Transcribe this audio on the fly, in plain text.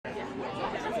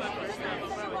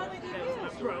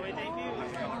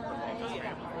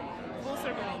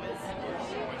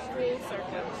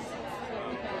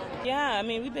I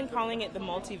mean, we've been calling it the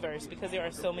multiverse because there are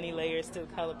so many layers to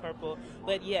Color Purple.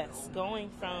 But yes,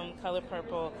 going from Color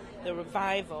Purple, the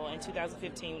revival in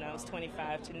 2015 when I was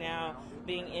 25, to now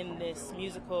being in this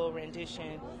musical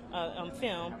rendition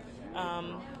film,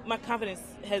 my confidence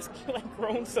has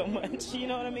grown so much, you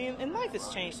know what I mean? And life has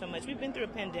changed so much. We've been through a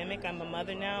pandemic. I'm a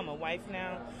mother now. I'm a wife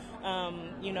now.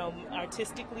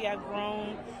 Artistically, I've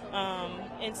grown.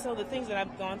 And so the things that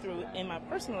I've gone through in my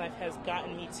personal life has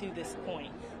gotten me to this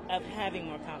point of having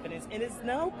more confidence. And it's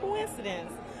no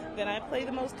coincidence that I play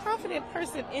the most confident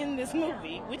person in this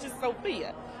movie, which is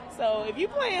Sofia. So if you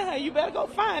playing her, you better go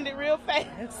find it real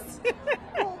fast.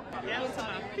 That was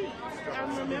my feet. I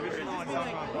remember being like,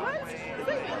 what?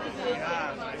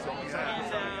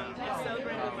 And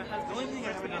celebrating with my husband. The only thing I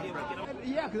did was get over.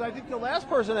 Yeah, because I think the last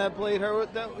person that played her,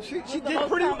 she did the most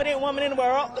pretty. Confident woman in the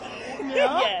world.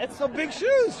 Yeah. Yes. So big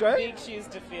shoes, right? Big shoes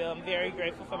to fill. I'm very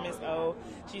grateful for Miss O.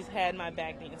 She's had my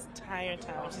back the entire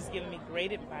time. She's given me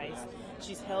great advice.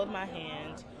 She's held my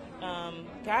hand,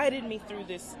 guided me through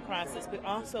this process, but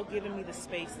also given me the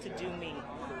space to do me.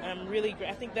 And I'm really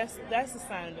I think that's a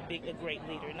sign of a great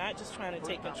leader, not just trying to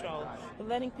take control, but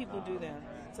letting people do them.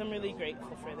 So I'm really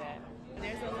grateful for that.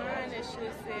 There's a line that says,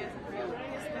 it's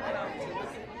not all to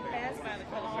look past by the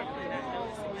color purple and not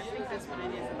noticing. I think that's what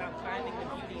it is, about finding the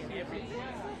beauty in everything.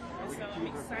 And so I'm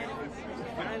excited for people to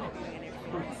find the beauty in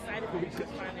everything. I'm excited for people to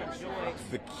find their joy.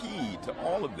 The key to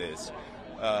all of this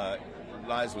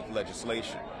lies with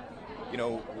legislation. You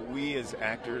know, we as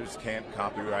actors can't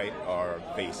copyright our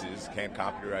faces, can't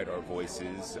copyright our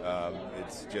voices.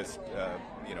 It's just,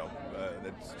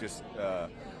 that's just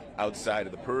outside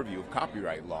of the purview of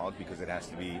copyright laws because it has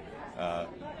to be,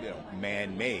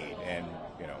 man-made, and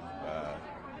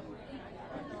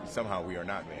somehow we are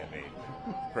not man-made,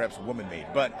 perhaps woman-made.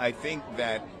 But I think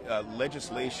that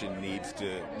legislation needs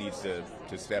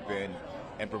to step in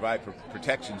and provide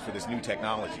protections for this new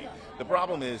technology. The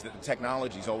problem is that the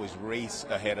technologies always race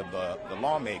ahead of the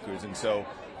lawmakers, and so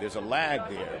there's a lag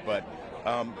there. But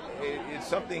it's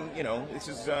something, this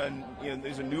is,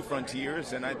 these are new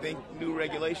frontiers, and I think new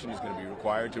regulation is going to be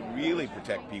required to really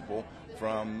protect people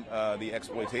from the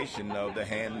exploitation of the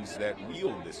hands that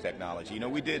wield this technology.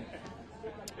 We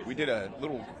did a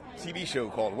little TV show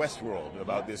called Westworld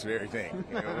about this very thing.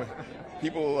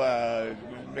 People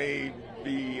may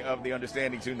be of the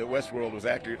understanding soon that Westworld was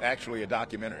actually a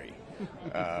documentary,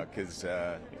 because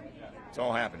it's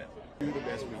all happening. Do the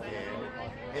best we can,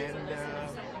 and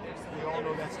we all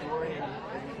know that story,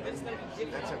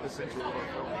 and that's at the center of our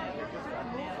film.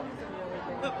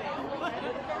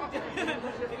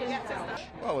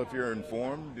 Well, if you're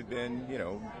informed, then,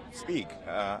 speak.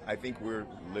 I think we're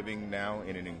living now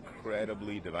in an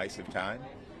incredibly divisive time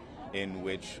in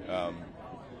which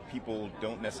people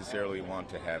don't necessarily want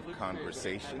to have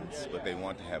conversations, but they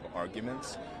want to have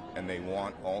arguments, and they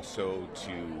want also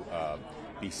to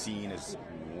be seen as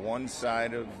one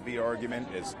side of the argument,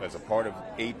 as a part of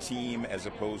a team as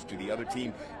opposed to the other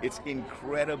team. It's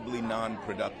incredibly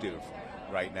non-productive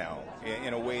right now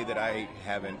in a way that I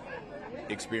haven't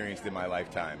experienced in my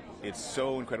lifetime. It's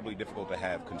so incredibly difficult to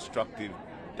have constructive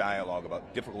dialogue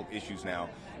about difficult issues now,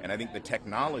 and I think the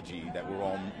technology that we're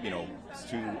all,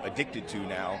 too addicted to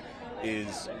now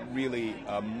is really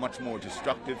a much more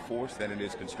destructive force than it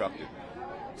is constructive.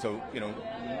 So,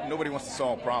 nobody wants to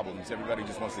solve problems. Everybody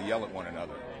just wants to yell at one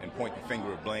another and point the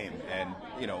finger of blame, and,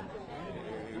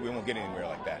 we won't get anywhere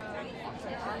like that.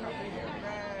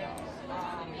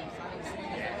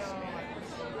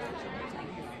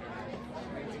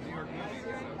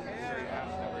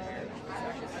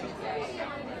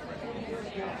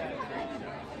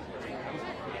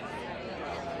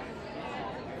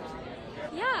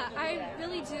 Yeah, I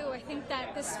really do. I think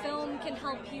that this film can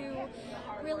help you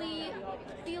really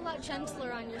be a lot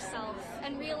gentler on yourself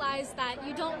and realize that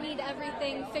you don't need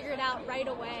everything figured out right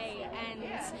away, and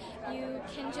you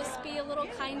can just be a little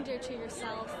kinder to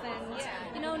yourself,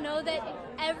 and know that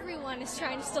everyone is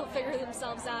trying to still figure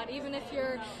themselves out, even if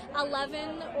you're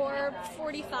 11 or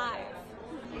 45.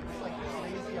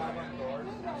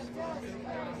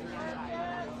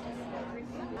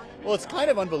 Well, it's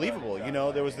kind of unbelievable.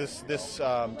 There was this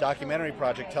documentary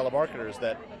project, Telemarketers,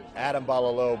 that Adam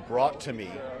Balalo brought to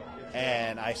me,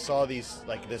 and I saw this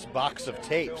box of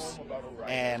tapes,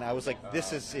 and I was like,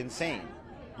 this is insane.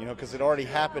 Because it already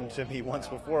happened to me once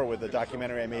before with a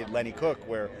documentary I made, Lenny Cook,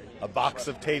 where a box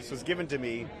of tapes was given to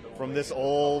me from this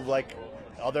old,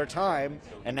 other time,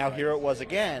 and now here it was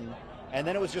again. And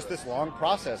then it was just this long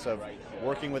process of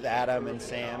working with Adam and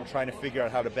Sam, trying to figure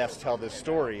out how to best tell this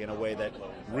story in a way that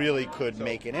really could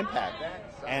make an impact.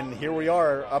 And here we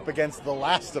are up against The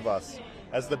Last of Us,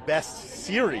 as the best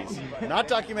series, not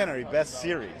documentary, best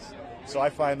series. So I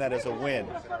find that as a win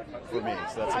for me.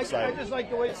 So that's I exciting. just like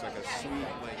the way It's like a sweet,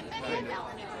 like kind of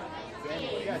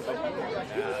family.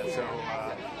 Yes.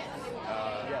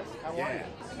 Yeah.